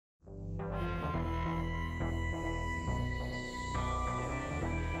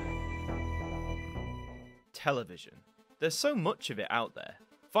television. There's so much of it out there.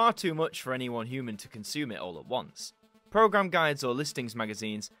 Far too much for any one human to consume it all at once. Program guides or listings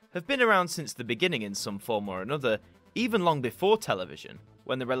magazines have been around since the beginning in some form or another, even long before television,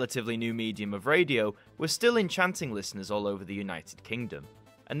 when the relatively new medium of radio was still enchanting listeners all over the United Kingdom.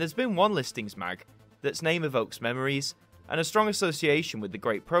 And there's been one listings mag that's name evokes memories, and a strong association with the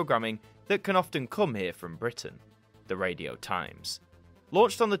great programming that can often come here from Britain: the Radio Times.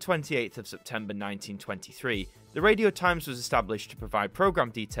 Launched on the 28th of September 1923, the Radio Times was established to provide programme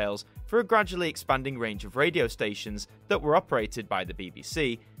details for a gradually expanding range of radio stations that were operated by the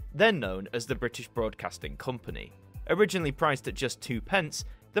BBC, then known as the British Broadcasting Company. Originally priced at just 2p,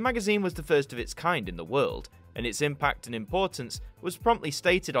 the magazine was the first of its kind in the world, and its impact and importance was promptly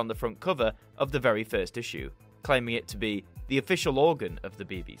stated on the front cover of the very first issue, claiming it to be the official organ of the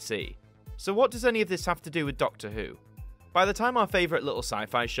BBC. So what does any of this have to do with Doctor Who? By the time our favourite little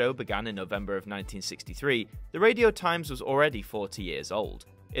sci-fi show began in November of 1963, the Radio Times was already 40 years old.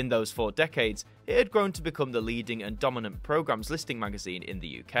 In those 4 decades, it had grown to become the leading and dominant programmes listing magazine in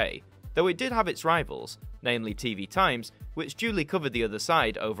the UK, though it did have its rivals, namely TV Times, which duly covered the other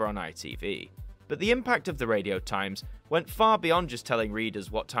side over on ITV. But the impact of the Radio Times went far beyond just telling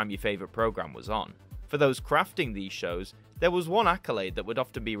readers what time your favourite programme was on. For those crafting these shows, there was one accolade that would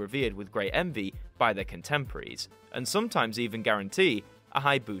often be revered with great envy by their contemporaries, and sometimes even guarantee a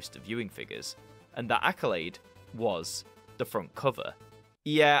high boost of viewing figures. And that accolade was the front cover.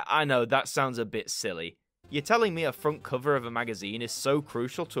 Yeah, I know, that sounds a bit silly. You're telling me a front cover of a magazine is so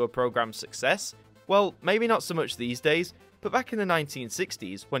crucial to a programme's success? Well, maybe not so much these days, but back in the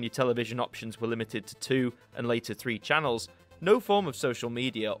 1960s, when your television options were limited to 2 and later 3 channels, no form of social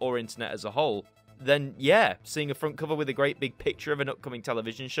media or internet as a whole, then yeah, seeing a front cover with a great big picture of an upcoming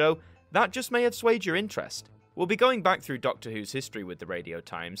television show, that just may have swayed your interest. We'll be going back through Doctor Who's history with the Radio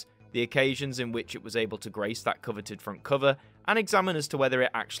Times, the occasions in which it was able to grace that coveted front cover, and examine as to whether it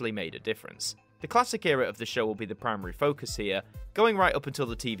actually made a difference. The classic era of the show will be the primary focus here, going right up until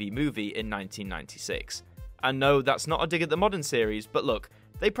the TV movie in 1996. And no, that's not a dig at the modern series, but look,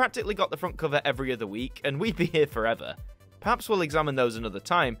 they practically got the front cover every other week, and we'd be here forever. Perhaps we'll examine those another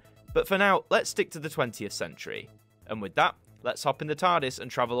time, but for now, let's stick to the 20th century. And with that, let's hop in the TARDIS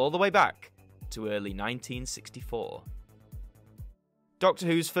and travel all the way back to early 1964. Doctor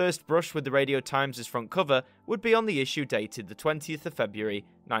Who's first brush with the Radio Times' front cover would be on the issue dated the 20th of February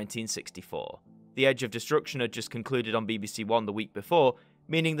 1964. The Edge of Destruction had just concluded on BBC One the week before,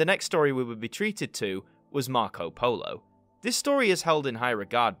 meaning the next story we would be treated to was Marco Polo. This story is held in high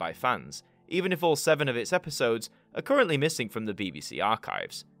regard by fans, even if all 7 of its episodes are currently missing from the BBC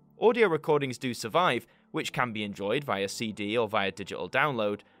archives. Audio recordings do survive, which can be enjoyed via CD or via digital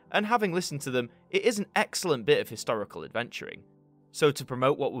download, and having listened to them, it is an excellent bit of historical adventuring. So to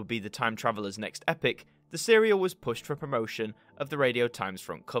promote what would be the time traveller's next epic, the serial was pushed for promotion of the Radio Times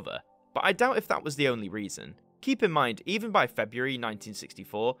front cover. But I doubt if that was the only reason. Keep in mind, even by February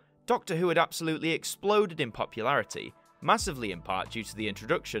 1964, Doctor Who had absolutely exploded in popularity, massively in part due to the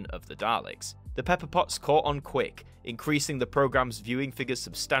introduction of the Daleks. The Pepper Potts caught on quick, increasing the programme's viewing figures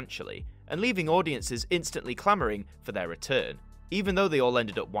substantially, and leaving audiences instantly clamouring for their return, even though they all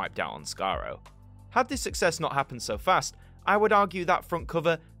ended up wiped out on Skaro. Had this success not happened so fast, I would argue that front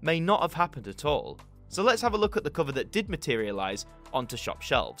cover may not have happened at all. So let's have a look at the cover that did materialise onto shop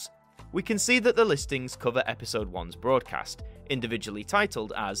shelves. We can see that the listings cover episode 1's broadcast, individually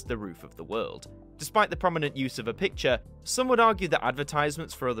titled as The Roof of the World. Despite the prominent use of a picture, some would argue that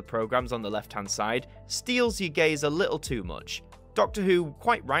advertisements for other programmes on the left-hand side steals your gaze a little too much. Doctor Who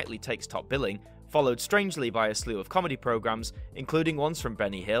quite rightly takes top billing, followed strangely by a slew of comedy programmes, including ones from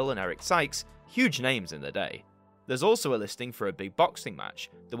Benny Hill and Eric Sykes, huge names in the day. There's also a listing for a big boxing match,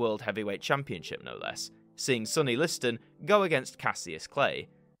 the World Heavyweight Championship no less, seeing Sonny Liston go against Cassius Clay.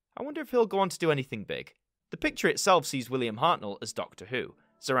 I wonder if he'll go on to do anything big. The picture itself sees William Hartnell as Doctor Who,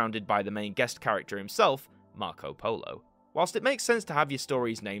 surrounded by the main guest character himself, Marco Polo. Whilst it makes sense to have your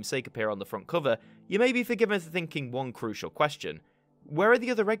story's namesake appear on the front cover, you may be forgiven for thinking one crucial question. Where are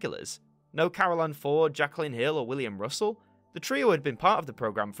the other regulars? No Carol Ann Ford, Jacqueline Hill or William Russell? The trio had been part of the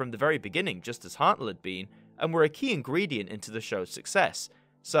programme from the very beginning, just as Hartnell had been, and were a key ingredient into the show's success.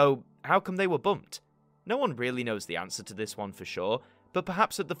 So, how come they were bumped? No one really knows the answer to this one for sure, but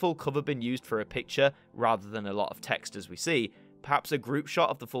perhaps had the full cover been used for a picture rather than a lot of text as we see, perhaps a group shot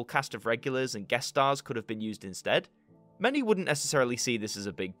of the full cast of regulars and guest stars could have been used instead? Many wouldn't necessarily see this as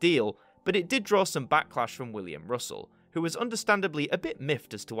a big deal, but it did draw some backlash from William Russell, who was understandably a bit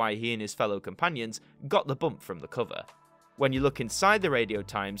miffed as to why he and his fellow companions got the bump from the cover. When you look inside the Radio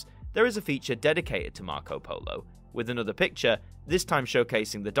Times, there is a feature dedicated to Marco Polo, with another picture, this time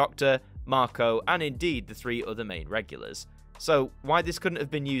showcasing the Doctor, Marco, and indeed the 3 other main regulars. So why this couldn't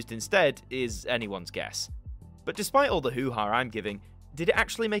have been used instead is anyone's guess. But despite all the hoo-ha I'm giving, did it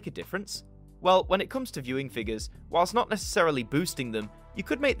actually make a difference? Well, when it comes to viewing figures, whilst not necessarily boosting them, you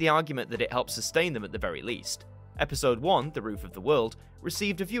could make the argument that it helped sustain them at the very least. Episode 1, The Roof of the World,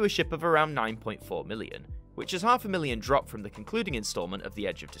 received a viewership of around 9.4 million, which is half a million drop from the concluding installment of The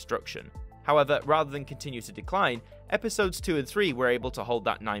Edge of Destruction. However, rather than continue to decline, episodes 2 and 3 were able to hold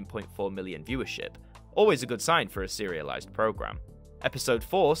that 9.4 million viewership, always a good sign for a serialized program. Episode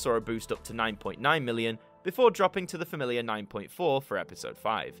 4 saw a boost up to 9.9 million, before dropping to the familiar 9.4 for episode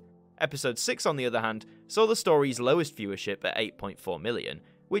 5. Episode 6, on the other hand, saw the story's lowest viewership at 8.4 million,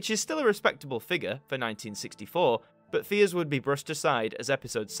 which is still a respectable figure for 1964, but fears would be brushed aside as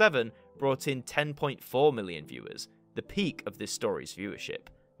episode 7 brought in 10.4 million viewers, the peak of this story's viewership,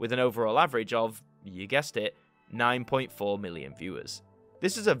 with an overall average of, you guessed it, 9.4 million viewers.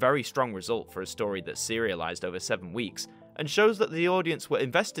 This is a very strong result for a story that's serialized over 7 weeks, and shows that the audience were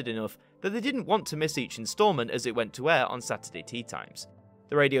invested enough that they didn't want to miss each installment as it went to air on Saturday tea times.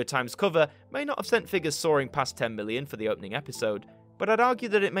 The Radio Times cover may not have sent figures soaring past 10 million for the opening episode, but I'd argue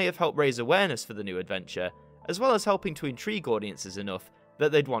that it may have helped raise awareness for the new adventure, as well as helping to intrigue audiences enough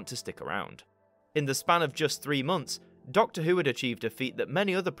that they'd want to stick around. In the span of just 3 months, Doctor Who had achieved a feat that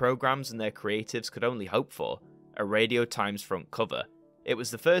many other programs and their creatives could only hope for: a Radio Times front cover. It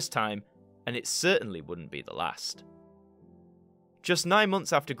was the first time, and it certainly wouldn't be the last. Just 9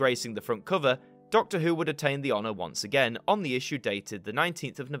 months after gracing the front cover, Doctor Who would attain the honour once again on the issue dated the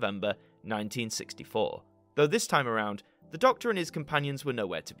 19th of November 1964, though this time around, the Doctor and his companions were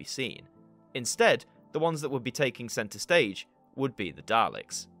nowhere to be seen. Instead, the ones that would be taking centre stage would be the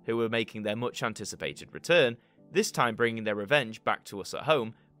Daleks, who were making their much anticipated return, this time bringing their revenge back to us at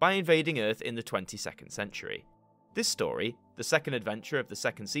home by invading Earth in the 22nd century. This story, the second adventure of the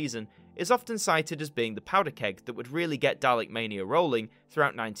second season, is often cited as being the powder keg that would really get Dalek mania rolling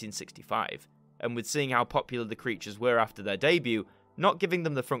throughout 1965, and with seeing how popular the creatures were after their debut, not giving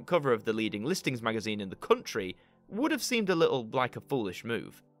them the front cover of the leading listings magazine in the country would have seemed a little like a foolish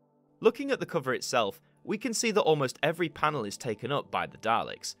move. Looking at the cover itself, we can see that almost every panel is taken up by the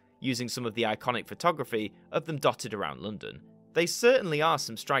Daleks, using some of the iconic photography of them dotted around London. They certainly are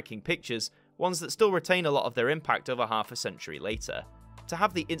some striking pictures, ones that still retain a lot of their impact over half a century later. To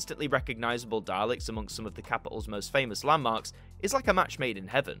have the instantly recognisable Daleks amongst some of the capital's most famous landmarks is like a match made in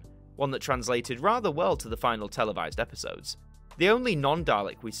heaven, one that translated rather well to the final televised episodes. The only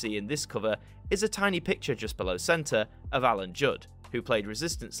non-Dalek we see in this cover is a tiny picture just below centre of Alan Judd, who played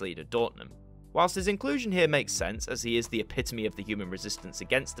Resistance leader Dortnum. Whilst his inclusion here makes sense, as he is the epitome of the human resistance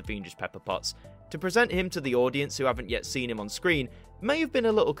against the fiendish Pepper Potts, to present him to the audience who haven't yet seen him on screen may have been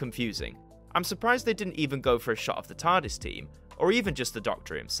a little confusing. I'm surprised they didn't even go for a shot of the TARDIS team, or even just the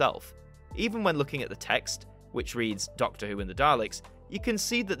Doctor himself. Even when looking at the text, which reads Doctor Who and the Daleks, you can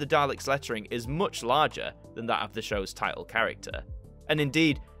see that the Daleks' lettering is much larger than that of the show's title character. And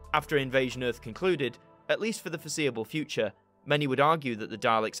indeed, after Invasion Earth concluded, at least for the foreseeable future, many would argue that the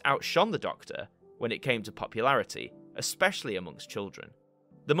Daleks outshone the Doctor when it came to popularity, especially amongst children.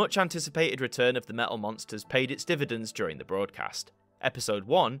 The much anticipated return of the metal monsters paid its dividends during the broadcast. Episode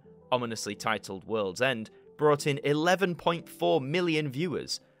 1, ominously titled World's End, brought in 11.4 million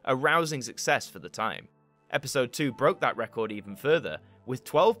viewers, a rousing success for the time. Episode 2 broke that record even further, with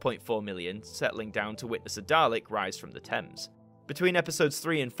 12.4 million settling down to witness a Dalek rise from the Thames. Between episodes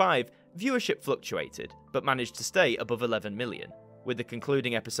 3 and 5, viewership fluctuated, but managed to stay above 11 million, with the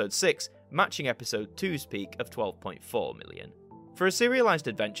concluding episode 6 matching episode 2's peak of 12.4 million. For a serialized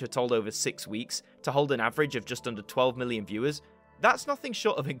adventure told over 6 weeks to hold an average of just under 12 million viewers, that's nothing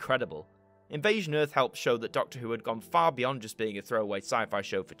short of incredible. Invasion Earth helped show that Doctor Who had gone far beyond just being a throwaway sci-fi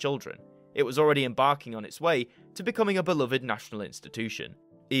show for children. It was already embarking on its way to becoming a beloved national institution,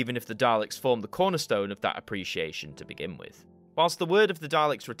 even if the Daleks formed the cornerstone of that appreciation to begin with. Whilst the word of the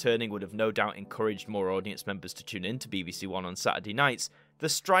Daleks returning would have no doubt encouraged more audience members to tune in to BBC One on Saturday nights, the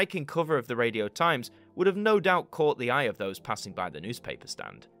striking cover of the Radio Times would have no doubt caught the eye of those passing by the newspaper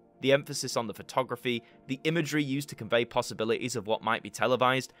stand. The emphasis on the photography, the imagery used to convey possibilities of what might be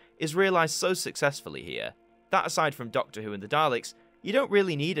televised, is realised so successfully here, that aside from Doctor Who and the Daleks, you don't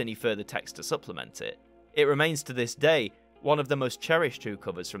really need any further text to supplement it. It remains to this day one of the most cherished Who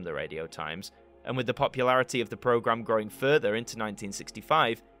covers from the Radio Times, and with the popularity of the programme growing further into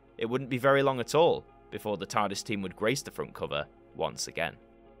 1965, it wouldn't be very long at all before the TARDIS team would grace the front cover once again.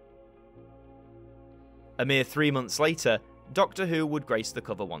 A mere 3 months later, Doctor Who would grace the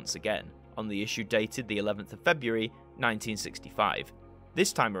cover once again, on the issue dated the 11th of February 1965.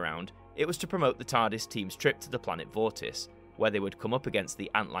 This time around, it was to promote the TARDIS team's trip to the planet Vortis, where they would come up against the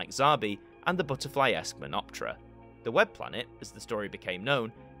ant-like Zarbi and the butterfly-esque Menoptera. The Web Planet, as the story became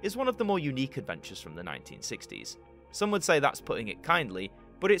known, is one of the more unique adventures from the 1960s. Some would say that's putting it kindly,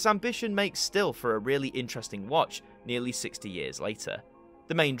 but its ambition makes still for a really interesting watch nearly 60 years later.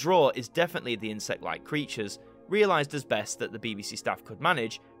 The main draw is definitely the insect-like creatures, realised as best that the BBC staff could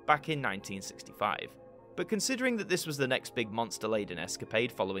manage back in 1965. But considering that this was the next big monster-laden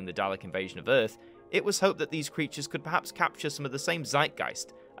escapade following the Dalek invasion of Earth, it was hoped that these creatures could perhaps capture some of the same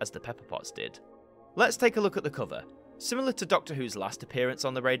zeitgeist as the Pepperpots did. Let's take a look at the cover. Similar to Doctor Who's last appearance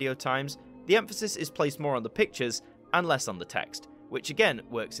on the Radio Times, the emphasis is placed more on the pictures and less on the text, which again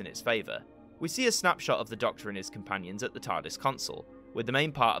works in its favour. We see a snapshot of the Doctor and his companions at the TARDIS console, with the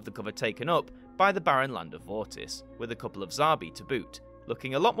main part of the cover taken up by the barren land of Vortis, with a couple of Zarbi to boot,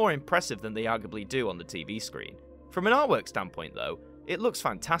 looking a lot more impressive than they arguably do on the TV screen. From an artwork standpoint though, it looks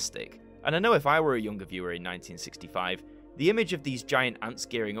fantastic, and I know if I were a younger viewer in 1965, the image of these giant ants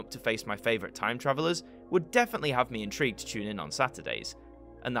gearing up to face my favourite time travellers would definitely have me intrigued to tune in on Saturdays.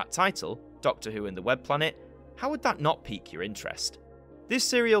 And that title, Doctor Who and the Web Planet, how would that not pique your interest? This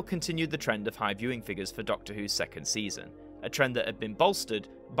serial continued the trend of high viewing figures for Doctor Who's second season, a trend that had been bolstered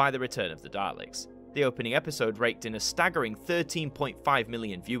by the return of the Daleks. The opening episode raked in a staggering 13.5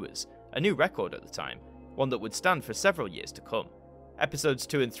 million viewers, a new record at the time, one that would stand for several years to come. Episodes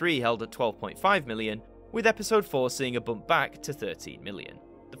 2 and 3 held at 12.5 million, with episode 4 seeing a bump back to 13 million.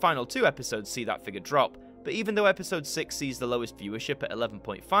 The final 2 episodes see that figure drop, but even though episode 6 sees the lowest viewership at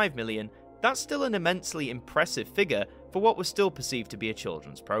 11.5 million, that's still an immensely impressive figure for what was still perceived to be a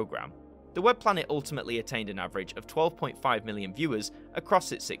children's programme. The Web Planet ultimately attained an average of 12.5 million viewers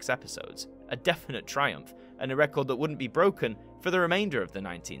across its 6 episodes, a definite triumph, and a record that wouldn't be broken for the remainder of the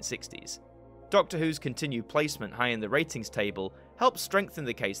 1960s. Doctor Who's continued placement high in the ratings table helped strengthen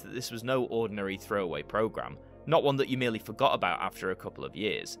the case that this was no ordinary throwaway programme, not one that you merely forgot about after a couple of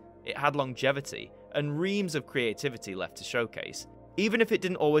years. It had longevity, and reams of creativity left to showcase, even if it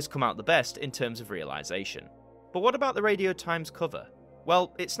didn't always come out the best in terms of realisation. But what about the Radio Times cover?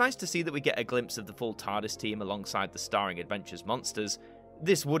 Well, it's nice to see that we get a glimpse of the full TARDIS team alongside the starring Adventures monsters.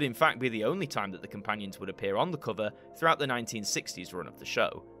 This would in fact be the only time that the companions would appear on the cover throughout the 1960s run of the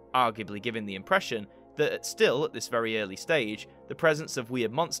show, arguably giving the impression that still at this very early stage, the presence of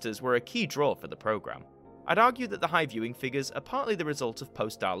weird monsters were a key draw for the programme. I'd argue that the high viewing figures are partly the result of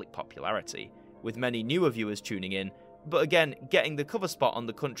post-Dalek popularity, with many newer viewers tuning in, but again, getting the cover spot on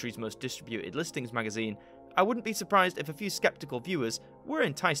the country's most distributed listings magazine, I wouldn't be surprised if a few sceptical viewers were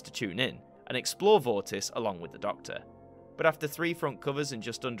enticed to tune in and explore Vortis along with the Doctor. But after 3 front covers in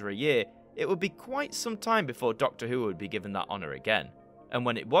just under a year, it would be quite some time before Doctor Who would be given that honour again, and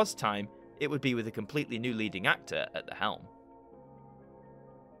when it was time, it would be with a completely new leading actor at the helm.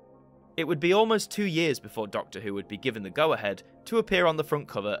 It would be almost 2 years before Doctor Who would be given the go-ahead to appear on the front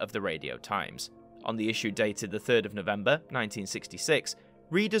cover of the Radio Times. On the issue dated the 3rd of November, 1966,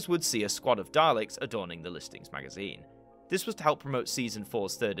 readers would see a squad of Daleks adorning the listings magazine. This was to help promote Season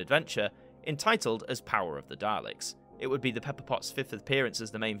 4's third adventure, entitled as Power of the Daleks. It would be the Pepperpots' 5th appearance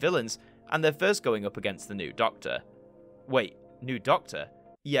as the main villains, and their first going up against the new Doctor. Wait, new Doctor?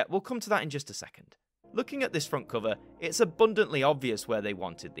 Yeah, we'll come to that in just a second. Looking at this front cover, it's abundantly obvious where they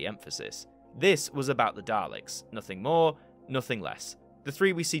wanted the emphasis. This was about the Daleks, nothing more, nothing less. The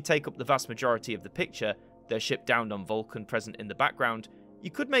 3 we see take up the vast majority of the picture, their ship downed on Vulcan present in the background. You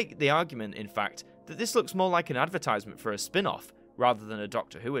could make the argument, in fact, that this looks more like an advertisement for a spin-off, rather than a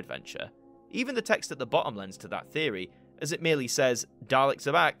Doctor Who adventure. Even the text at the bottom lends to that theory, as it merely says, Daleks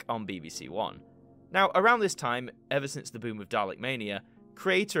are back on BBC One. Now, around this time, ever since the boom of Dalek Mania,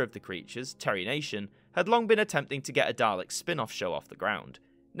 creator of the creatures, Terry Nation, had long been attempting to get a Dalek spin-off show off the ground.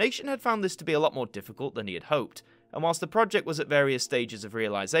 Nation had found this to be a lot more difficult than he had hoped, and whilst the project was at various stages of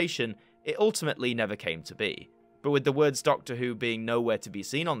realisation, it ultimately never came to be. But with the words Doctor Who being nowhere to be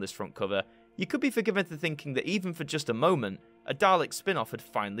seen on this front cover, you could be forgiven for thinking that even for just a moment, a Dalek spin-off had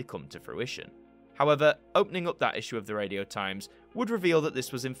finally come to fruition. However, opening up that issue of the Radio Times would reveal that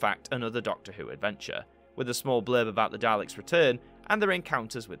this was in fact another Doctor Who adventure, with a small blurb about the Daleks' return and their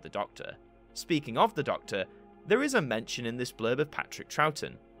encounters with the Doctor. Speaking of the Doctor, there is a mention in this blurb of Patrick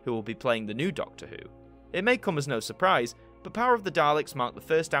Troughton, who will be playing the new Doctor Who. It may come as no surprise, but Power of the Daleks marked the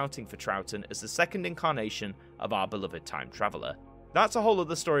first outing for Troughton as the second incarnation of our beloved time traveller. That's a whole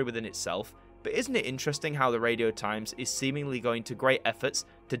other story within itself, but isn't it interesting how the Radio Times is seemingly going to great efforts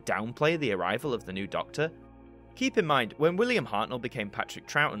to downplay the arrival of the new Doctor? Keep in mind, when William Hartnell became Patrick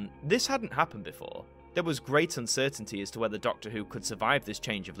Troughton, this hadn't happened before. There was great uncertainty as to whether Doctor Who could survive this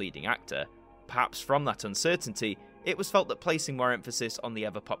change of leading actor. Perhaps from that uncertainty, it was felt that placing more emphasis on the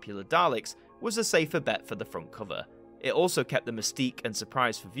ever-popular Daleks was a safer bet for the front cover. It also kept the mystique and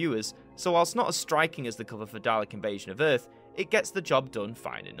surprise for viewers, so whilst not as striking as the cover for Dalek Invasion of Earth, it gets the job done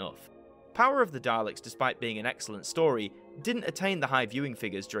fine enough. Power of the Daleks, despite being an excellent story, didn't attain the high viewing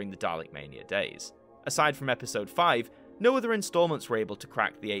figures during the Dalek Mania days. Aside from episode 5, no other installments were able to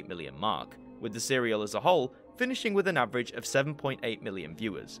crack the 8 million mark, with the serial as a whole finishing with an average of 7.8 million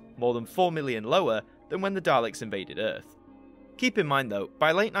viewers, more than 4 million lower than when the Daleks invaded Earth. Keep in mind though,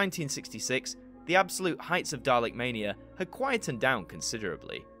 by late 1966, the absolute heights of Dalek Mania had quietened down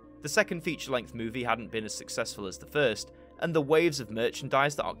considerably. The second feature-length movie hadn't been as successful as the first, and the waves of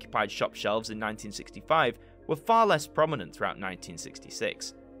merchandise that occupied shop shelves in 1965 were far less prominent throughout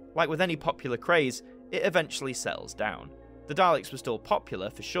 1966. Like with any popular craze, it eventually settles down. The Daleks were still popular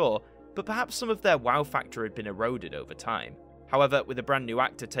for sure, but perhaps some of their wow factor had been eroded over time. However, with a brand new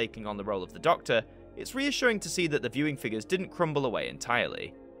actor taking on the role of the Doctor, it's reassuring to see that the viewing figures didn't crumble away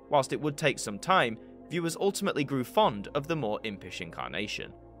entirely. Whilst it would take some time, viewers ultimately grew fond of the more impish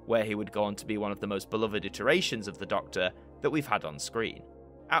incarnation, where he would go on to be one of the most beloved iterations of the Doctor that we've had on screen.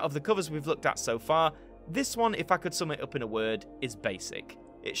 Out of the covers we've looked at so far, this one, if I could sum it up in a word, is basic.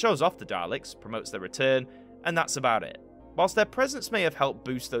 It shows off the Daleks, promotes their return, and that's about it. Whilst their presence may have helped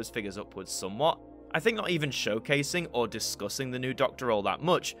boost those figures upwards somewhat, I think not even showcasing or discussing the new Doctor all that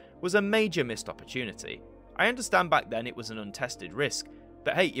much was a major missed opportunity. I understand back then it was an untested risk,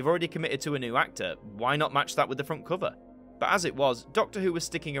 but hey, you've already committed to a new actor, why not match that with the front cover? But as it was, Doctor Who was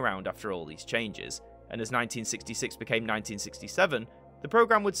sticking around after all these changes, and as 1966 became 1967, the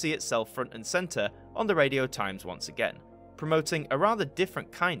programme would see itself front and centre on the Radio Times once again, promoting a rather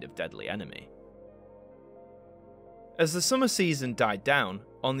different kind of deadly enemy. As the summer season died down,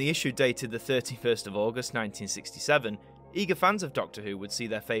 on the issue dated the 31st of August 1967, eager fans of Doctor Who would see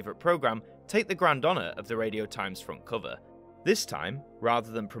their favourite programme take the grand honour of the Radio Times front cover. This time,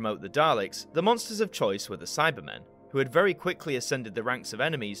 rather than promote the Daleks, the monsters of choice were the Cybermen, who had very quickly ascended the ranks of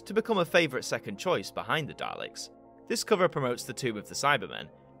enemies to become a favourite second choice behind the Daleks. This cover promotes the Tomb of the Cybermen,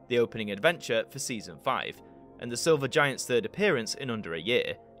 the opening adventure for Season 5, and the Silver Giant's third appearance in under a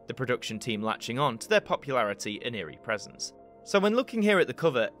year, the production team latching on to their popularity and eerie presence. So when looking here at the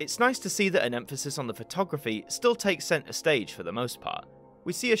cover, it's nice to see that an emphasis on the photography still takes centre stage for the most part.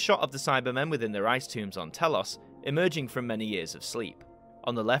 We see a shot of the Cybermen within their ice tombs on Telos, emerging from many years of sleep.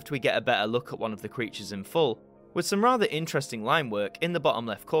 On the left we get a better look at one of the creatures in full, with some rather interesting line work in the bottom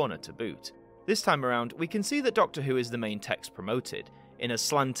left corner to boot. This time around, we can see that Doctor Who is the main text promoted, in a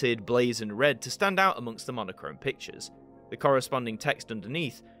slanted, blazoned red to stand out amongst the monochrome pictures. The corresponding text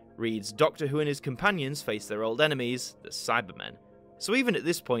underneath reads, "Doctor Who and his companions face their old enemies, the Cybermen." So even at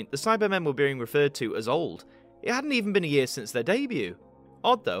this point, the Cybermen were being referred to as old. It hadn't even been a year since their debut.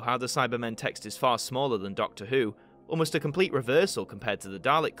 Odd though how the Cybermen text is far smaller than Doctor Who, almost a complete reversal compared to the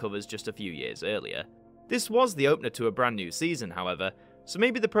Dalek covers just a few years earlier. This was the opener to a brand new season, however, so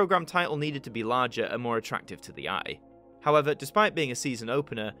maybe the programme title needed to be larger and more attractive to the eye. However, despite being a season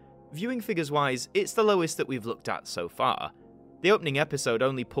opener, viewing figures wise, it's the lowest that we've looked at so far. The opening episode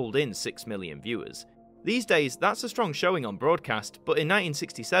only pulled in 6 million viewers. These days, that's a strong showing on broadcast, but in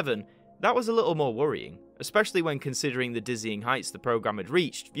 1967, that was a little more worrying, especially when considering the dizzying heights the programme had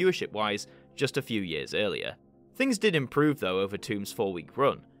reached, viewership-wise, just a few years earlier. Things did improve though over Tomb's 4-week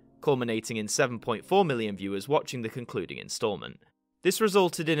run, culminating in 7.4 million viewers watching the concluding instalment. This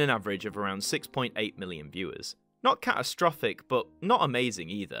resulted in an average of around 6.8 million viewers. Not catastrophic, but not amazing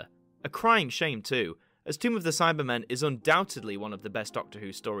either. A crying shame too, as Tomb of the Cybermen is undoubtedly one of the best Doctor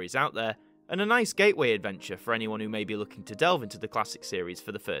Who stories out there, and a nice gateway adventure for anyone who may be looking to delve into the classic series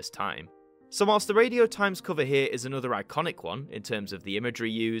for the first time. So whilst the Radio Times cover here is another iconic one in terms of the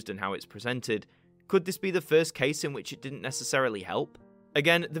imagery used and how it's presented, could this be the first case in which it didn't necessarily help?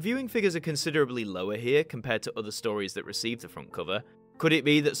 Again, the viewing figures are considerably lower here compared to other stories that received the front cover. Could it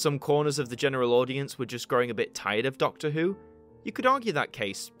be that some corners of the general audience were just growing a bit tired of Doctor Who? You could argue that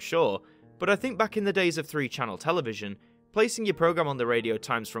case, sure, but I think back in the days of 3-channel television, placing your programme on the Radio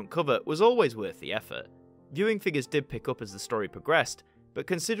Times front cover was always worth the effort. Viewing figures did pick up as the story progressed, but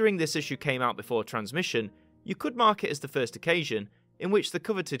considering this issue came out before transmission, you could mark it as the first occasion in which the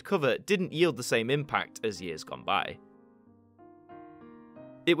coveted cover didn't yield the same impact as years gone by.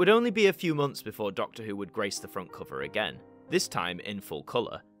 It would only be a few months before Doctor Who would grace the front cover again, this time in full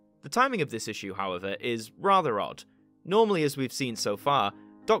colour. The timing of this issue, however, is rather odd. Normally, as we've seen so far,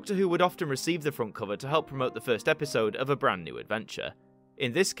 Doctor Who would often receive the front cover to help promote the first episode of a brand new adventure.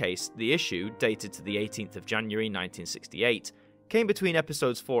 In this case, the issue, dated to the 18th of January 1968, came between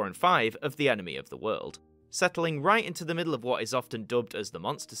episodes 4 and 5 of The Enemy of the World. Settling right into the middle of what is often dubbed as the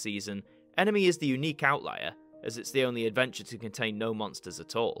monster season, Enemy is the unique outlier, as it's the only adventure to contain no monsters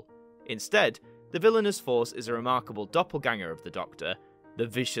at all. Instead, The villainous force is a remarkable doppelganger of the Doctor, the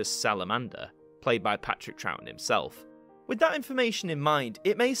Vicious Salamander, played by Patrick Troughton himself. With that information in mind,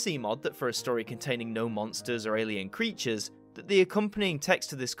 it may seem odd that for a story containing no monsters or alien creatures, that the accompanying text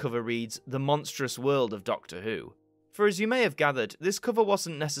to this cover reads, "The Monstrous World of Doctor Who." For as you may have gathered, this cover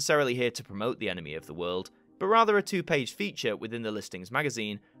wasn't necessarily here to promote the enemy of the world, but rather a two-page feature within the Listings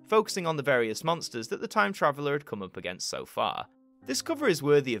magazine, focusing on the various monsters that the Time Traveller had come up against so far. This cover is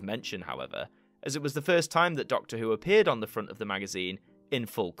worthy of mention, however, as it was the first time that Doctor Who appeared on the front of the magazine in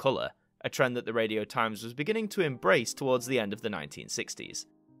full colour, a trend that the Radio Times was beginning to embrace towards the end of the 1960s.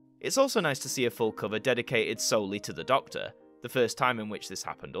 It's also nice to see a full cover dedicated solely to the Doctor, the first time in which this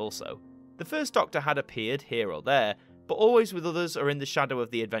happened also. The first Doctor had appeared here or there, but always with others or in the shadow of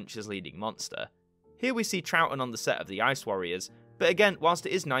the adventure's leading monster. Here we see Troughton on the set of the Ice Warriors, but again, whilst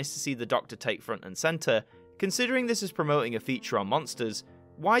it is nice to see the Doctor take front and centre, considering this is promoting a feature on monsters,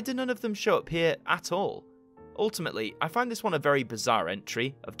 why do none of them show up here at all? Ultimately, I find this one a very bizarre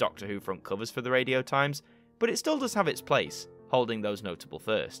entry of Doctor Who front covers for the Radio Times, but it still does have its place, holding those notable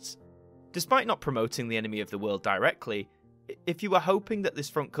firsts. Despite not promoting the enemy of the world directly, if you were hoping that this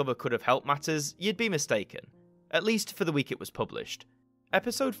front cover could have helped matters, you'd be mistaken, at least for the week it was published.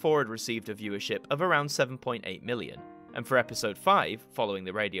 Episode 4 had received a viewership of around 7.8 million, and for Episode 5, following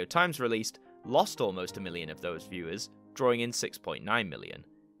the Radio Times release, lost almost 1 million of those viewers, drawing in 6.9 million.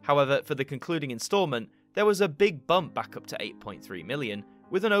 However, for the concluding instalment, there was a big bump back up to 8.3 million,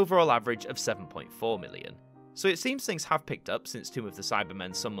 with an overall average of 7.4 million. So it seems things have picked up since Tomb of the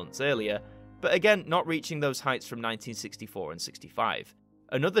Cybermen some months earlier, but again not reaching those heights from 1964 and 65.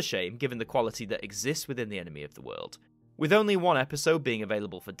 Another shame given the quality that exists within the enemy of the world. With only one episode being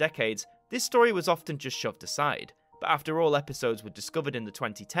available for decades, this story was often just shoved aside, but after all episodes were discovered in the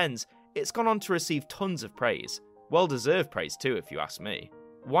 2010s, it's gone on to receive tons of praise. Well-deserved praise too, if you ask me.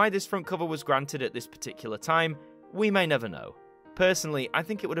 Why this front cover was granted at this particular time, we may never know. Personally, I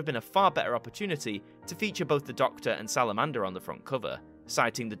think it would have been a far better opportunity to feature both the Doctor and Salamander on the front cover,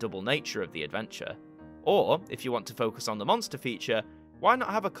 citing the double nature of the adventure. Or, if you want to focus on the monster feature, why not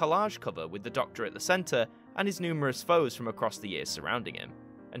have a collage cover with the Doctor at the centre and his numerous foes from across the years surrounding him?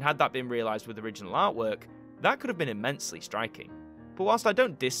 And had that been realised with original artwork, that could have been immensely striking. But whilst I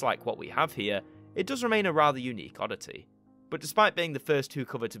don't dislike what we have here, it does remain a rather unique oddity. But despite being the first Who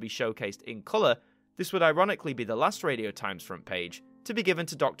cover to be showcased in colour, this would ironically be the last Radio Times front page to be given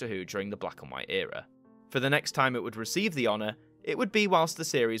to Doctor Who during the black and white era. For the next time it would receive the honour, it would be whilst the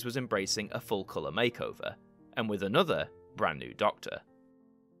series was embracing a full colour makeover, and with another brand new Doctor.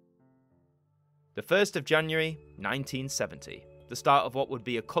 The 1st of January, 1970, the start of what would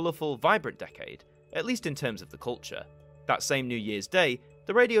be a colourful, vibrant decade, at least in terms of the culture. That same New Year's Day,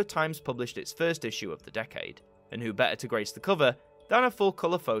 the Radio Times published its first issue of the decade, and who better to grace the cover than a full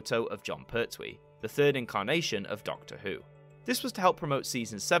colour photo of Jon Pertwee, the third incarnation of Doctor Who. This was to help promote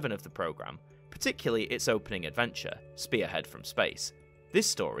Season 7 of the programme, particularly its opening adventure, Spearhead from Space. This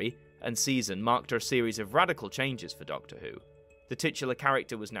story and season marked a series of radical changes for Doctor Who. The titular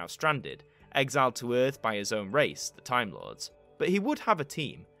character was now stranded, exiled to Earth by his own race, the Time Lords, but he would have a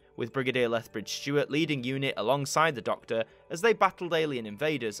team, with Brigadier Lethbridge Stewart leading unit alongside the Doctor as they battled alien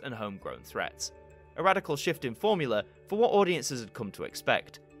invaders and homegrown threats. A radical shift in formula for what audiences had come to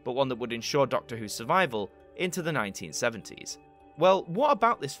expect, but one that would ensure Doctor Who's survival into the 1970s. Well, what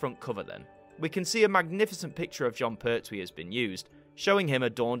about this front cover then? We can see a magnificent picture of Jon Pertwee has been used, showing him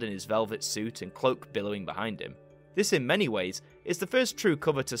adorned in his velvet suit and cloak billowing behind him. This in many ways is the first true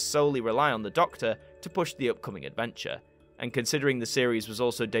cover to solely rely on the Doctor to push the upcoming adventure, and considering the series was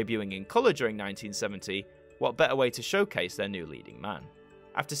also debuting in colour during 1970, what better way to showcase their new leading man?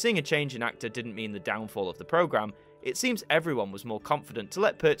 After seeing a change in actor didn't mean the downfall of the programme, it seems everyone was more confident to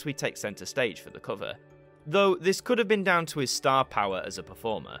let Pertwee take centre stage for the cover. Though this could have been down to his star power as a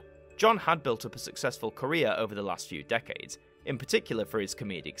performer. Jon had built up a successful career over the last few decades, in particular for his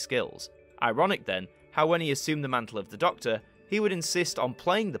comedic skills. Ironic then, how when he assumed the mantle of the Doctor, he would insist on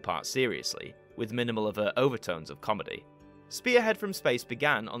playing the part seriously, with minimal other overtones of comedy. Spearhead from Space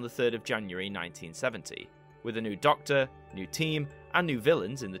began on the 3rd of January 1970. With a new Doctor, new team, and new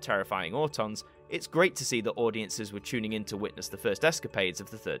villains in the terrifying Autons, it's great to see that audiences were tuning in to witness the first escapades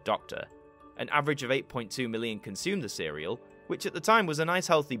of the Third Doctor. An average of 8.2 million consumed the serial, which at the time was a nice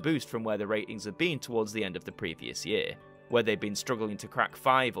healthy boost from where the ratings had been towards the end of the previous year, where they'd been struggling to crack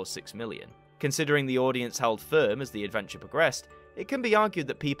 5 or 6 million. Considering the audience held firm as the adventure progressed, it can be argued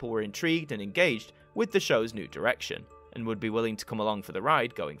that people were intrigued and engaged with the show's new direction, and would be willing to come along for the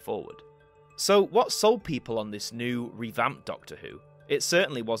ride going forward. So what sold people on this new, revamped Doctor Who? It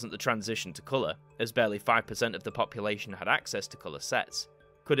certainly wasn't the transition to colour, as barely 5% of the population had access to colour sets.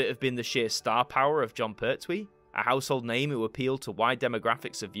 Could it have been the sheer star power of Jon Pertwee, a household name who appealed to wide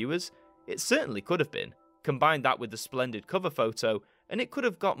demographics of viewers? It certainly could have been. Combine that with the splendid cover photo, and it could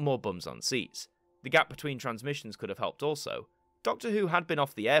have got more bums on seats. The gap between transmissions could have helped also. Doctor Who had been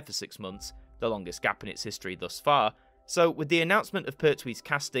off the air for 6 months, the longest gap in its history thus far, so with the announcement of Pertwee's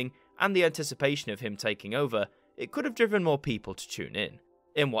casting and the anticipation of him taking over, it could have driven more people to tune in.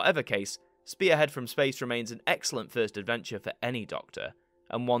 In whatever case, Spearhead from Space remains an excellent first adventure for any Doctor,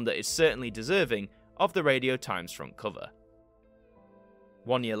 and one that is certainly deserving of the Radio Times front cover.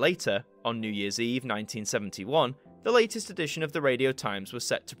 1 year later, on New Year's Eve 1971, the latest edition of the Radio Times was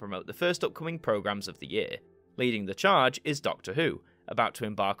set to promote the first upcoming programmes of the year. Leading the charge is Doctor Who, about to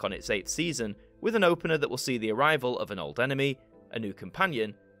embark on its 8th season, with an opener that will see the arrival of an old enemy, a new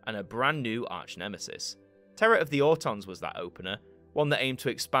companion, and a brand new arch-nemesis. Terror of the Autons was that opener, one that aimed to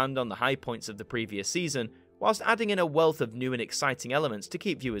expand on the high points of the previous season, whilst adding in a wealth of new and exciting elements to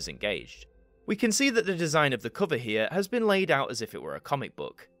keep viewers engaged. We can see that the design of the cover here has been laid out as if it were a comic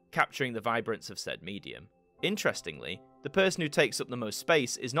book, capturing the vibrance of said medium. Interestingly, the person who takes up the most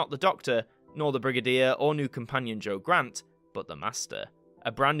space is not the Doctor, nor the Brigadier or new companion Jo Grant, but the Master,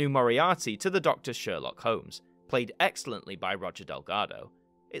 a brand new Moriarty to the Doctor's Sherlock Holmes, played excellently by Roger Delgado.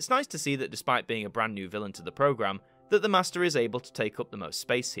 It's nice to see that despite being a brand new villain to the programme, that the Master is able to take up the most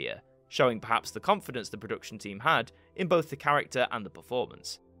space here, showing perhaps the confidence the production team had in both the character and the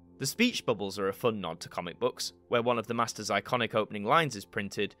performance. The speech bubbles are a fun nod to comic books, where one of the Master's iconic opening lines is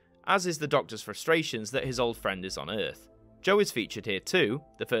printed, as is the Doctor's frustrations that his old friend is on Earth. Jo is featured here too,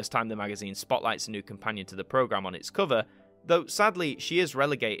 the first time the magazine spotlights a new companion to the programme on its cover, though sadly she is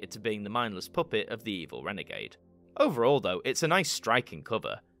relegated to being the mindless puppet of the evil renegade. Overall though, it's a nice striking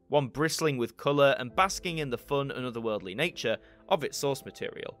cover, one bristling with colour and basking in the fun and otherworldly nature of its source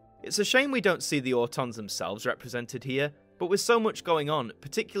material. It's a shame we don't see the Autons themselves represented here, but with so much going on,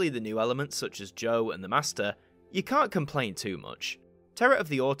 particularly the new elements such as Jo and the Master, you can't complain too much. Terror of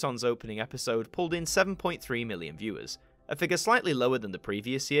the Autons opening episode pulled in 7.3 million viewers, a figure slightly lower than the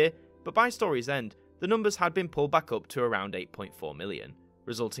previous year, but by story's end, the numbers had been pulled back up to around 8.4 million,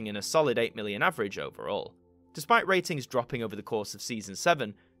 resulting in a solid 8 million average overall. Despite ratings dropping over the course of Season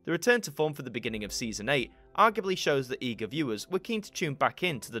 7, the return to form for the beginning of Season 8 arguably shows that eager viewers were keen to tune back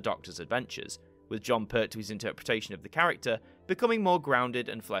in to the Doctor's adventures, with Jon Pertwee's interpretation of the character becoming more grounded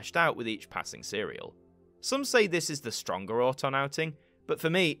and fleshed out with each passing serial. Some say this is the stronger Auton outing, but for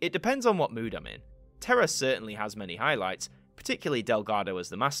me, it depends on what mood I'm in. Terror certainly has many highlights, particularly Delgado as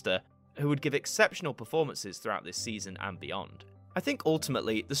the Master, who would give exceptional performances throughout this season and beyond. I think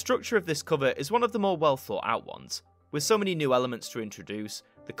ultimately, the structure of this cover is one of the more well thought out ones, with so many new elements to introduce.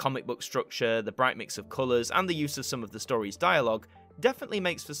 The comic book structure, the bright mix of colours, and the use of some of the story's dialogue definitely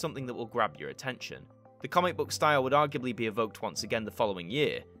makes for something that will grab your attention. The comic book style would arguably be evoked once again the following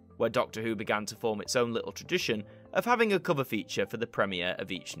year, where Doctor Who began to form its own little tradition of having a cover feature for the premiere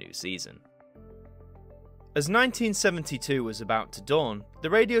of each new season. As 1972 was about to dawn, the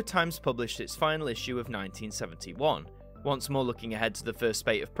Radio Times published its final issue of 1971, once more looking ahead to the first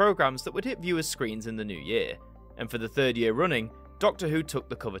spate of programmes that would hit viewers' screens in the new year, and for the third year running, Doctor Who took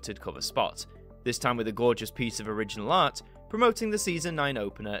the coveted cover spot, this time with a gorgeous piece of original art promoting the Season 9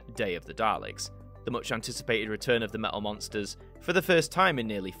 opener, Day of the Daleks, the much anticipated return of the metal monsters for the first time in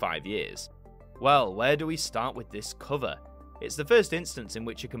nearly 5 years. Well, where do we start with this cover? It's the first instance in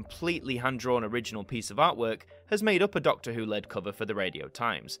which a completely hand-drawn original piece of artwork has made up a Doctor Who-led cover for the Radio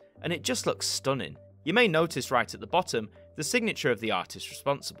Times, and it just looks stunning. You may notice right at the bottom the signature of the artist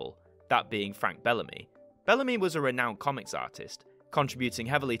responsible, that being Frank Bellamy. Bellamy was a renowned comics artist, contributing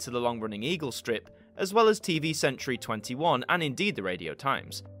heavily to the long-running Eagle strip, as well as TV Century 21 and indeed the Radio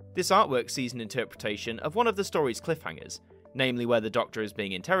Times. This artwork sees an interpretation of one of the story's cliffhangers, namely where the Doctor is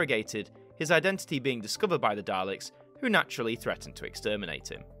being interrogated, his identity being discovered by the Daleks, who naturally threaten to exterminate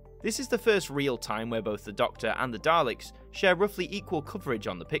him. This is the first real time where both the Doctor and the Daleks share roughly equal coverage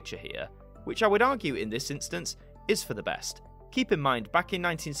on the picture here, which I would argue in this instance is for the best. Keep in mind, back in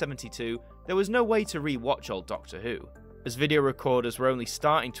 1972, there was no way to re-watch old Doctor Who, as video recorders were only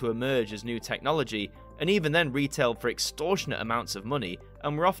starting to emerge as new technology, and even then retailed for extortionate amounts of money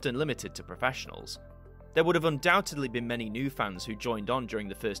and were often limited to professionals. There would have undoubtedly been many new fans who joined on during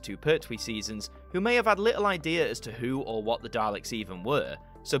the first 2 Pertwee seasons who may have had little idea as to who or what the Daleks even were,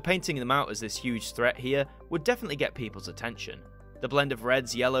 so painting them out as this huge threat here would definitely get people's attention. The blend of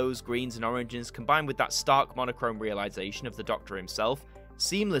reds, yellows, greens and oranges combined with that stark monochrome realisation of the Doctor himself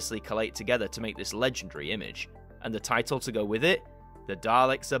seamlessly collate together to make this legendary image. And the title to go with it? The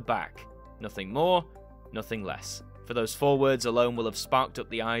Daleks are back. Nothing more, nothing less. For those 4 words alone will have sparked up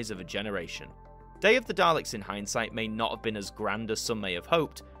the eyes of a generation. Day of the Daleks in hindsight may not have been as grand as some may have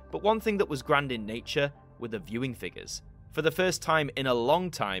hoped, but one thing that was grand in nature were the viewing figures. For the first time in a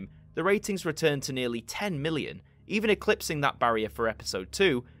long time, the ratings returned to nearly 10 million, even eclipsing that barrier for episode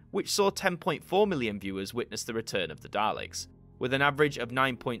 2, which saw 10.4 million viewers witness the return of the Daleks. With an average of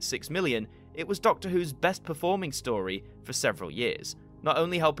 9.6 million, it was Doctor Who's best performing story for several years, not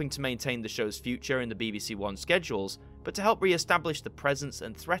only helping to maintain the show's future in the BBC One schedules, but to help re-establish the presence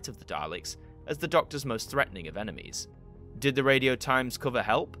and threat of the Daleks as the Doctor's most threatening of enemies. Did the Radio Times cover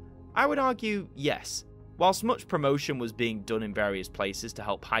help? I would argue yes. Whilst much promotion was being done in various places to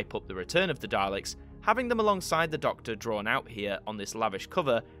help hype up the return of the Daleks, having them alongside the Doctor drawn out here on this lavish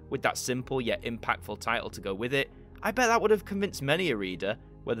cover with that simple yet impactful title to go with it, I bet that would have convinced many a reader,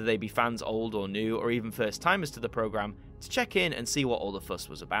 whether they be fans old or new or even first timers to the programme, to check in and see what all the fuss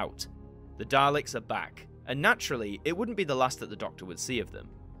was about. The Daleks are back, and naturally it wouldn't be the last that the Doctor would see of them.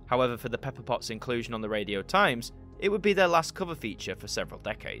 However, for the Pepperpot's inclusion on the Radio Times, it would be their last cover feature for several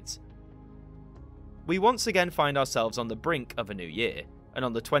decades. We once again find ourselves on the brink of a new year, and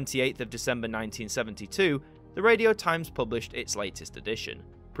on the 28th of December 1972, the Radio Times published its latest edition,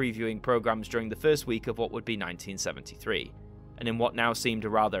 previewing programmes during the first week of what would be 1973. And in what now seemed a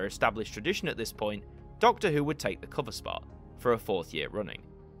rather established tradition at this point, Doctor Who would take the cover spot, for a 4th year running.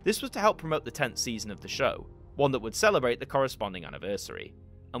 This was to help promote the 10th season of the show, one that would celebrate the corresponding anniversary.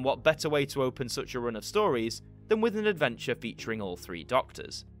 And what better way to open such a run of stories than with an adventure featuring all 3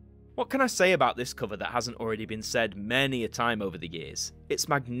 Doctors? What can I say about this cover that hasn't already been said many a time over the years? It's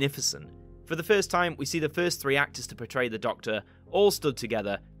magnificent. For the first time, we see the first 3 actors to portray the Doctor all stood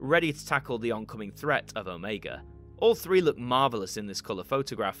together, ready to tackle the oncoming threat of Omega. All 3 look marvellous in this colour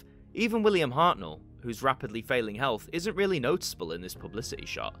photograph, even William Hartnell, whose rapidly failing health isn't really noticeable in this publicity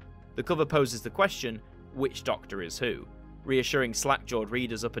shot. The cover poses the question, which Doctor is who? Reassuring slack-jawed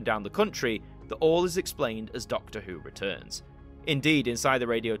readers up and down the country that all is explained as Doctor Who returns. Indeed, inside the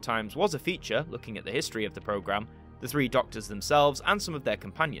Radio Times was a feature looking at the history of the programme, the 3 Doctors themselves and some of their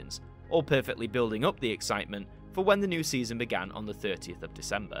companions, all perfectly building up the excitement for when the new season began on the 30th of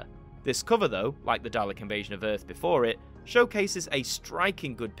December. This cover though, like the Dalek invasion of Earth before it, showcases a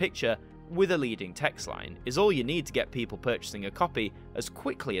striking good picture with a leading text line, is all you need to get people purchasing a copy as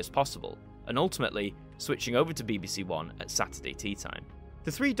quickly as possible, and ultimately switching over to BBC One at Saturday tea time.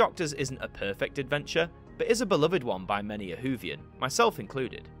 The 3 Doctors isn't a perfect adventure, but is a beloved one by many a Whovian, myself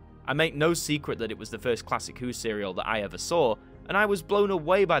included. I make no secret that it was the first classic Who serial that I ever saw, and I was blown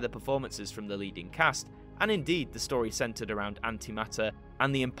away by the performances from the leading cast, and indeed the story centred around antimatter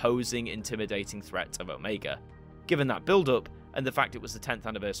and the imposing, intimidating threat of Omega. Given that build-up, and the fact it was the 10th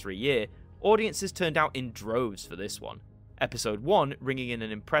anniversary year, audiences turned out in droves for this one. Episode 1 ringing in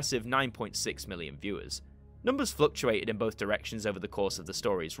an impressive 9.6 million viewers. Numbers fluctuated in both directions over the course of the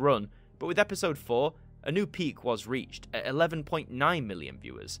story's run, but with Episode 4, a new peak was reached at 11.9 million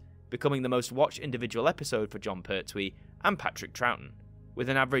viewers, becoming the most watched individual episode for Jon Pertwee and Patrick Troughton. With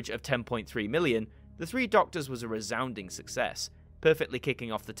an average of 10.3 million, The 3 Doctors was a resounding success, perfectly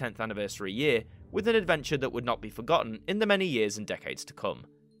kicking off the 10th anniversary year with an adventure that would not be forgotten in the many years and decades to come.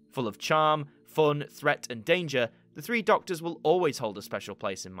 Full of charm, fun, threat and danger, The 3 Doctors will always hold a special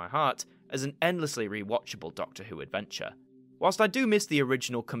place in my heart as an endlessly rewatchable Doctor Who adventure. Whilst I do miss the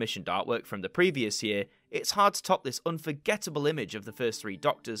original commissioned artwork from the previous year, it's hard to top this unforgettable image of the first 3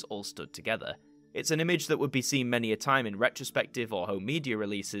 Doctors all stood together. It's an image that would be seen many a time in retrospective or home media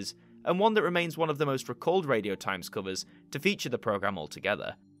releases, and one that remains one of the most recalled Radio Times covers to feature the programme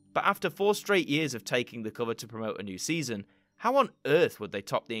altogether. But after 4 straight years of taking the cover to promote a new season, how on earth would they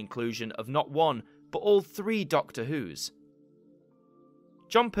top the inclusion of not one, but all 3 Doctor Whos?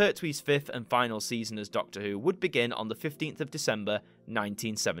 Jon Pertwee's 5th and final season as Doctor Who would begin on the 15th of December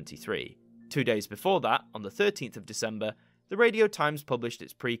 1973. 2 days before that, on the 13th of December, the Radio Times published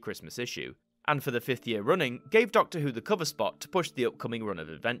its pre-Christmas issue, and for the 5th year running, gave Doctor Who the cover spot to push the upcoming run of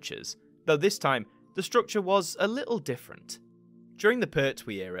adventures, though this time, the structure was a little different. During the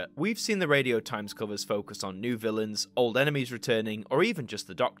Pertwee era, we've seen the Radio Times covers focus on new villains, old enemies returning, or even just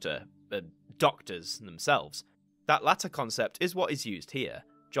the Doctors themselves. That latter concept is what is used here,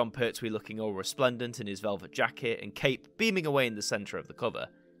 Jon Pertwee looking all resplendent in his velvet jacket and cape beaming away in the centre of the cover.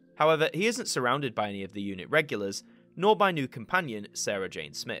 However, he isn't surrounded by any of the unit regulars, nor by new companion Sarah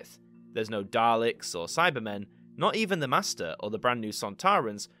Jane Smith. There's no Daleks or Cybermen, not even the Master or the brand new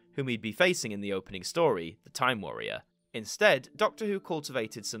Sontarans whom he'd be facing in the opening story, the Time Warrior. Instead, Doctor Who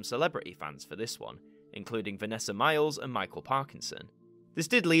cultivated some celebrity fans for this one, including Vanessa Miles and Michael Parkinson. This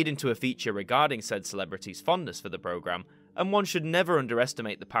did lead into a feature regarding said celebrities' fondness for the programme, and one should never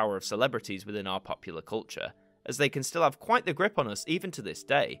underestimate the power of celebrities within our popular culture, as they can still have quite the grip on us even to this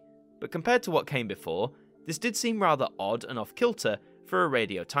day. but compared to what came before, this did seem rather odd and off-kilter for a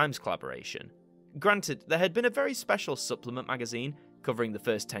Radio Times collaboration. Granted, there had been a very special supplement magazine covering the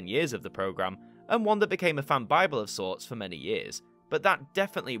first 10 years of the programme, and one that became a fan bible of sorts for many years, but that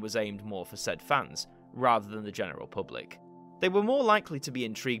definitely was aimed more for said fans, rather than the general public. They were more likely to be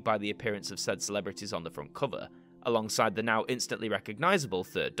intrigued by the appearance of said celebrities on the front cover, alongside the now instantly recognisable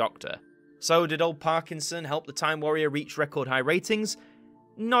Third Doctor. So did old Parkinson help the Time Warrior reach record high ratings?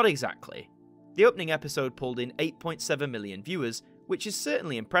 Not exactly. The opening episode pulled in 8.7 million viewers, which is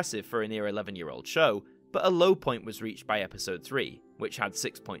certainly impressive for a near 11-year-old show, but a low point was reached by episode 3, which had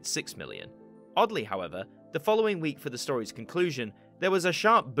 6.6 million. Oddly, however, the following week for the story's conclusion, there was a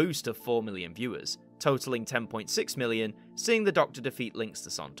sharp boost of 4 million viewers, totaling 10.6 million, seeing the Doctor defeat Links the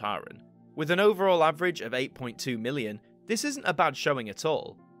Sontaran. With an overall average of 8.2 million, this isn't a bad showing at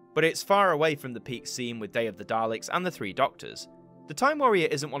all, but it's far away from the peak seen with Day of the Daleks and the Three Doctors. The Time Warrior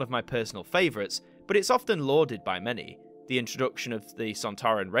isn't one of my personal favourites, but it's often lauded by many. The introduction of the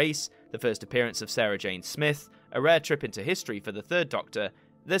Sontaran race, the first appearance of Sarah Jane Smith, a rare trip into history for the Third Doctor,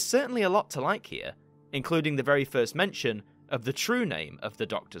 there's certainly a lot to like here, including the very first mention of the true name of the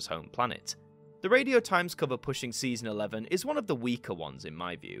Doctor's home planet. The Radio Times cover pushing Season 11 is one of the weaker ones in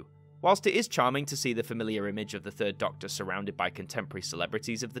my view. Whilst it is charming to see the familiar image of the Third Doctor surrounded by contemporary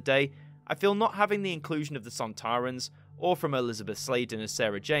celebrities of the day, I feel not having the inclusion of the Sontarans, or from Elizabeth Sladen as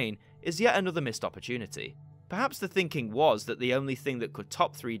Sarah Jane, is yet another missed opportunity. Perhaps the thinking was that the only thing that could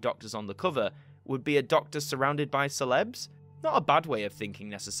top Three Doctors on the cover would be a Doctor surrounded by celebs? Not a bad way of thinking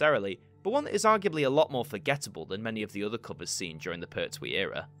necessarily, but one that is arguably a lot more forgettable than many of the other covers seen during the Pertwee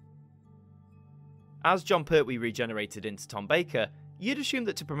era. As Jon Pertwee regenerated into Tom Baker, you'd assume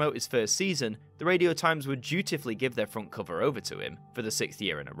that to promote his first season, the Radio Times would dutifully give their front cover over to him for the 6th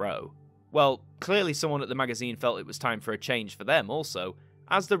year in a row. Well, clearly someone at the magazine felt it was time for a change for them also,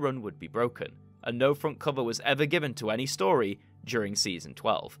 as the run would be broken, and no front cover was ever given to any story during Season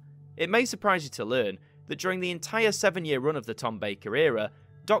 12. It may surprise you to learn that during the entire 7-year run of the Tom Baker era,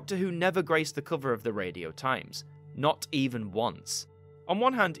 Doctor Who never graced the cover of the Radio Times, not even once. On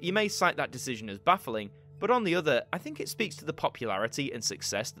one hand, you may cite that decision as baffling, but on the other, I think it speaks to the popularity and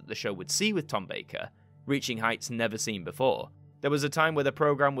success that the show would see with Tom Baker, reaching heights never seen before. There was a time where the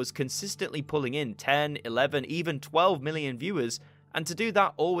programme was consistently pulling in 10, 11, even 12 million viewers, and to do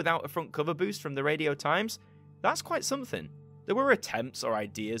that all without a front cover boost from the Radio Times, that's quite something. There were attempts or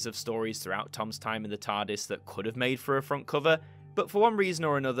ideas of stories throughout Tom's time in the TARDIS that could have made for a front cover, but for one reason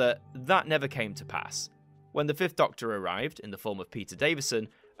or another, that never came to pass. When the Fifth Doctor arrived, in the form of Peter Davison,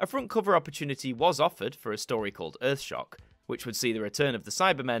 a front cover opportunity was offered for a story called Earthshock, which would see the return of the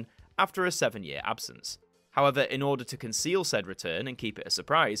Cybermen after a 7-year absence. However, in order to conceal said return and keep it a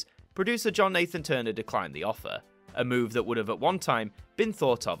surprise, producer John Nathan Turner declined the offer, a move that would have at one time been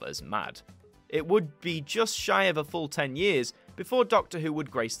thought of as mad. It would be just shy of a full 10 years before Doctor Who would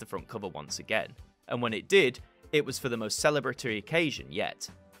grace the front cover once again, and when it did, it was for the most celebratory occasion yet.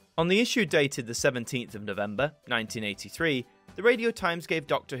 On the issue dated the 17th of November, 1983, the Radio Times gave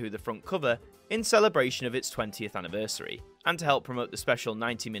Doctor Who the front cover in celebration of its 20th anniversary, and to help promote the special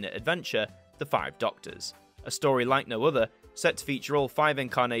 90-minute adventure, The Five Doctors, a story like no other, set to feature all 5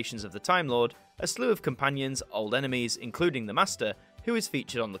 incarnations of the Time Lord, a slew of companions, old enemies, including the Master, who is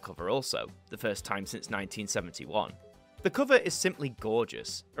featured on the cover also, the first time since 1971. The cover is simply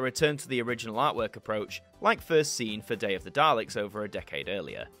gorgeous, a return to the original artwork approach, like first seen for Day of the Daleks over a decade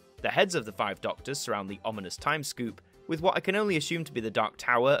earlier. The heads of the 5 Doctors surround the ominous time scoop, with what I can only assume to be the Dark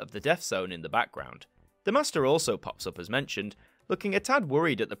Tower of the Death Zone in the background. The Master also pops up as mentioned, looking a tad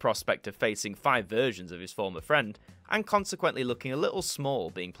worried at the prospect of facing 5 versions of his former friend, and consequently looking a little small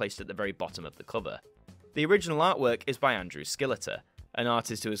being placed at the very bottom of the cover. The original artwork is by Andrew Skilleter, an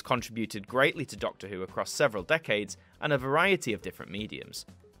artist who has contributed greatly to Doctor Who across several decades and a variety of different mediums.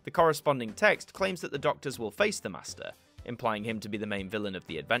 The corresponding text claims that the Doctors will face the Master, implying him to be the main villain of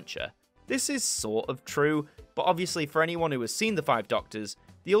the adventure. This is sort of true, but obviously for anyone who has seen the 5 Doctors,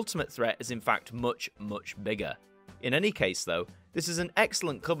 the ultimate threat is in fact much, much bigger. In any case though, this is an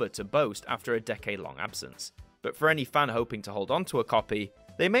excellent cover to boast after a decade-long absence, but for any fan hoping to hold on to a copy,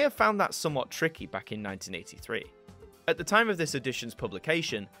 they may have found that somewhat tricky back in 1983. At the time of this edition's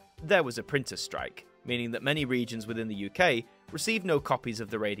publication, there was a printer's strike, meaning that many regions within the UK received no copies of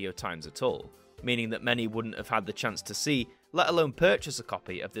the Radio Times at all, meaning that many wouldn't have had the chance to see, let alone purchase a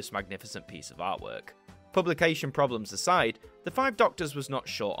copy of this magnificent piece of artwork. Publication problems aside, The 5 Doctors was not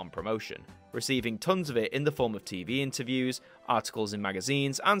short on promotion, receiving tons of it in the form of TV interviews, articles in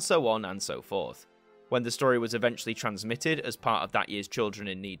magazines, and so on and so forth. When the story was eventually transmitted as part of that year's Children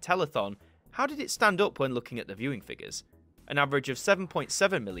in Need telethon, how did it stand up when looking at the viewing figures? an average of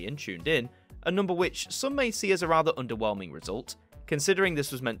 7.7 million tuned in, a number which some may see as a rather underwhelming result, considering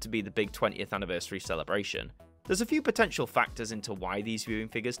this was meant to be the big 20th anniversary celebration. There's a few potential factors into why these viewing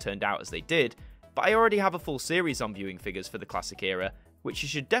figures turned out as they did, but I already have a full series on viewing figures for the classic era, which you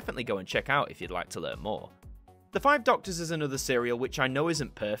should definitely go and check out if you'd like to learn more. The Five Doctors is another serial which I know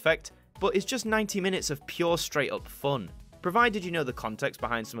isn't perfect, but is just 90 minutes of pure straight up fun. Provided you know the context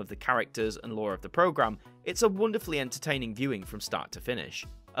behind some of the characters and lore of the programme, it's a wonderfully entertaining viewing from start to finish.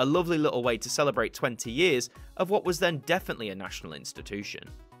 A lovely little way to celebrate 20 years of what was then definitely a national institution.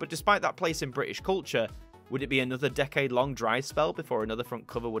 But despite that place in British culture, would it be another decade-long dry spell before another front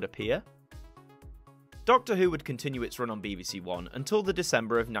cover would appear? Doctor Who would continue its run on BBC One until the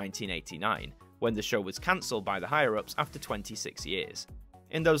December of 1989, when the show was cancelled by the higher-ups after 26 years.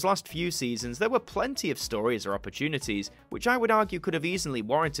 In those last few seasons, there were plenty of stories or opportunities which I would argue could have easily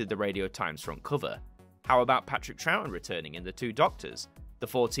warranted the Radio Times front cover. How about Patrick Troughton returning in The Two Doctors? The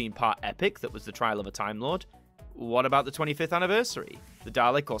 14-part epic that was the trial of a Time Lord? What about the 25th anniversary? The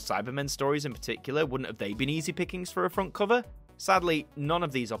Dalek or Cybermen stories in particular, wouldn't have they been easy pickings for a front cover? Sadly, none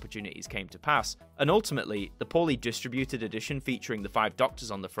of these opportunities came to pass, and ultimately, the poorly distributed edition featuring the Five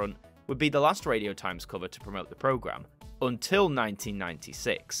Doctors on the front would be the last Radio Times cover to promote the programme, until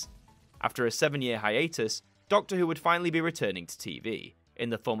 1996. After a 7-year hiatus, Doctor Who would finally be returning to TV, in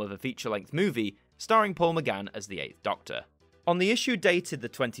the form of a feature-length movie starring Paul McGann as the 8th Doctor. On the issue dated the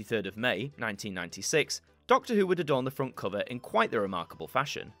 23rd of May, 1996, Doctor Who would adorn the front cover in quite the remarkable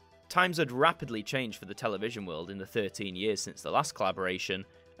fashion. Times had rapidly changed for the television world in the 13 years since the last collaboration,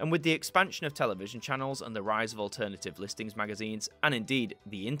 and with the expansion of television channels and the rise of alternative listings magazines, and indeed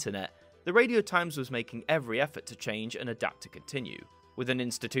the internet, the Radio Times was making every effort to change and adapt to continue. With an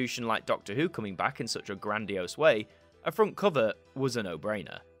institution like Doctor Who coming back in such a grandiose way, a front cover was a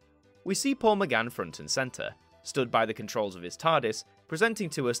no-brainer. We see Paul McGann front and centre, stood by the controls of his TARDIS, presenting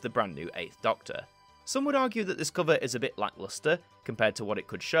to us the brand new 8th Doctor. Some would argue that this cover is a bit lacklustre compared to what it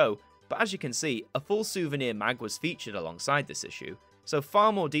could show, but as you can see, a full souvenir mag was featured alongside this issue, so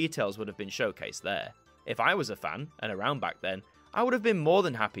far more details would have been showcased there. If I was a fan, and around back then, I would have been more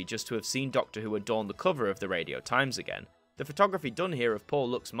than happy just to have seen Doctor Who adorn the cover of the Radio Times again. The photography done here of Paul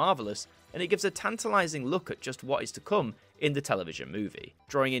looks marvellous, and it gives a tantalising look at just what is to come in the television movie.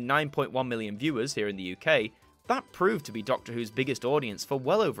 Drawing in 9.1 million viewers here in the UK, that proved to be Doctor Who's biggest audience for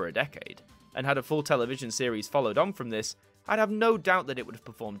well over a decade, and had a full television series followed on from this, I'd have no doubt that it would have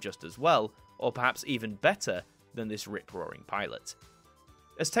performed just as well, or perhaps even better, than this rip-roaring pilot.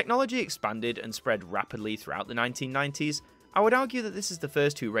 As technology expanded and spread rapidly throughout the 1990s, I would argue that this is the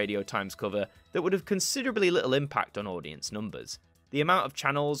first Who Radio Times cover that would have considerably little impact on audience numbers. The amount of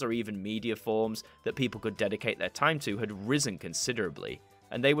channels or even media forms that people could dedicate their time to had risen considerably,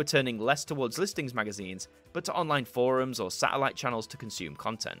 and they were turning less towards listings magazines, but to online forums or satellite channels to consume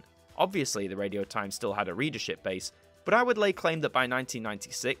content. Obviously, the Radio Times still had a readership base, but I would lay claim that by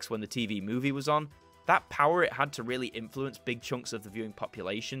 1996, when the TV movie was on, that power it had to really influence big chunks of the viewing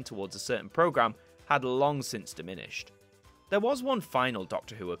population towards a certain programme had long since diminished. There was one final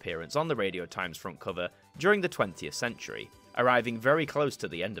Doctor Who appearance on the Radio Times front cover during the 20th century, arriving very close to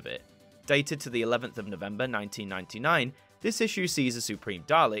the end of it. Dated to the 11th of November 1999, this issue sees a Supreme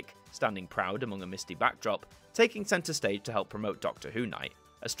Dalek, standing proud among a misty backdrop, taking centre stage to help promote Doctor Who Night,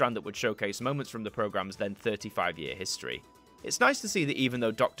 a strand that would showcase moments from the programme's then 35-year history. It's nice to see that even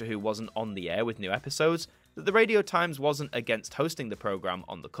though Doctor Who wasn't on the air with new episodes, that the Radio Times wasn't against hosting the programme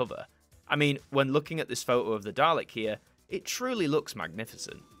on the cover. I mean, when looking at this photo of the Dalek here, it truly looks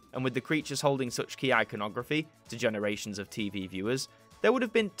magnificent, and with the creatures holding such key iconography to generations of TV viewers, there would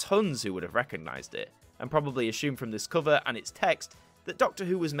have been tons who would have recognised it, and probably assumed from this cover and its text that Doctor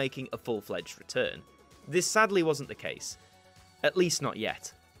Who was making a full-fledged return. This sadly wasn't the case. At least not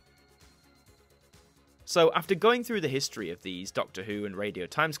yet. So after going through the history of these Doctor Who and Radio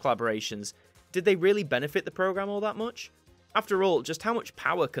Times collaborations, did they really benefit the programme all that much? After all, just how much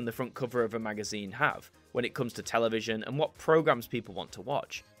power can the front cover of a magazine have when it comes to television and what programmes people want to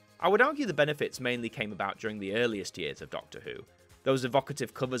watch? I would argue the benefits mainly came about during the earliest years of Doctor Who. Those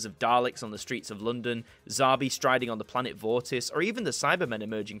evocative covers of Daleks on the streets of London, Zarbi striding on the planet Vortis, or even the Cybermen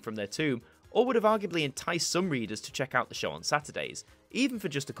emerging from their tomb, all would have arguably enticed some readers to check out the show on Saturdays, even for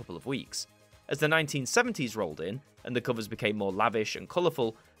just a couple of weeks. As the 1970s rolled in, and the covers became more lavish and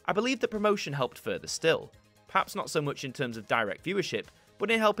colourful, I believe that promotion helped further still. Perhaps not so much in terms of direct viewership,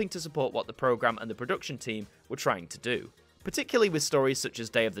 but in helping to support what the programme and the production team were trying to do. Particularly with stories such as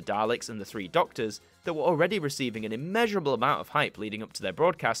Day of the Daleks and the Three Doctors, that were already receiving an immeasurable amount of hype leading up to their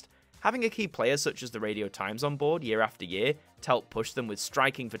broadcast, having a key player such as the Radio Times on board year after year to help push them with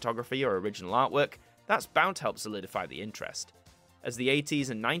striking photography or original artwork, that's bound to help solidify the interest. As the 80s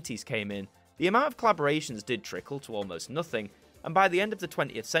and 90s came in, the amount of collaborations did trickle to almost nothing, and by the end of the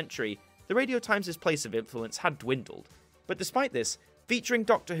 20th century, the Radio Times' place of influence had dwindled. But despite this, featuring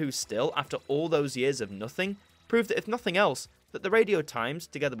Doctor Who still, after all those years of nothing, proved that if nothing else, that the Radio Times,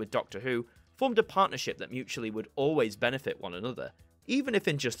 together with Doctor Who, formed a partnership that mutually would always benefit one another, even if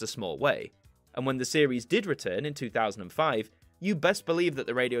in just a small way. And when the series did return in 2005, you best believe that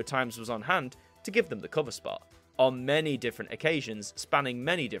the Radio Times was on hand to give them the cover spot, on many different occasions spanning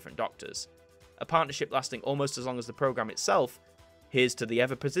many different Doctors. A partnership lasting almost as long as the programme itself. Here's to the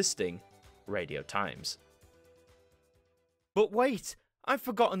ever-persisting Radio Times. But wait, I've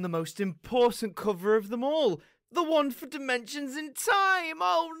forgotten the most important cover of them all. The one for Dimensions in Time!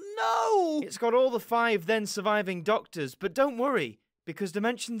 Oh no! It's got all the 5 then surviving Doctors, but don't worry, because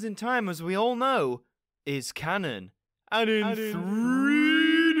Dimensions in Time, as we all know, is canon. And in 3...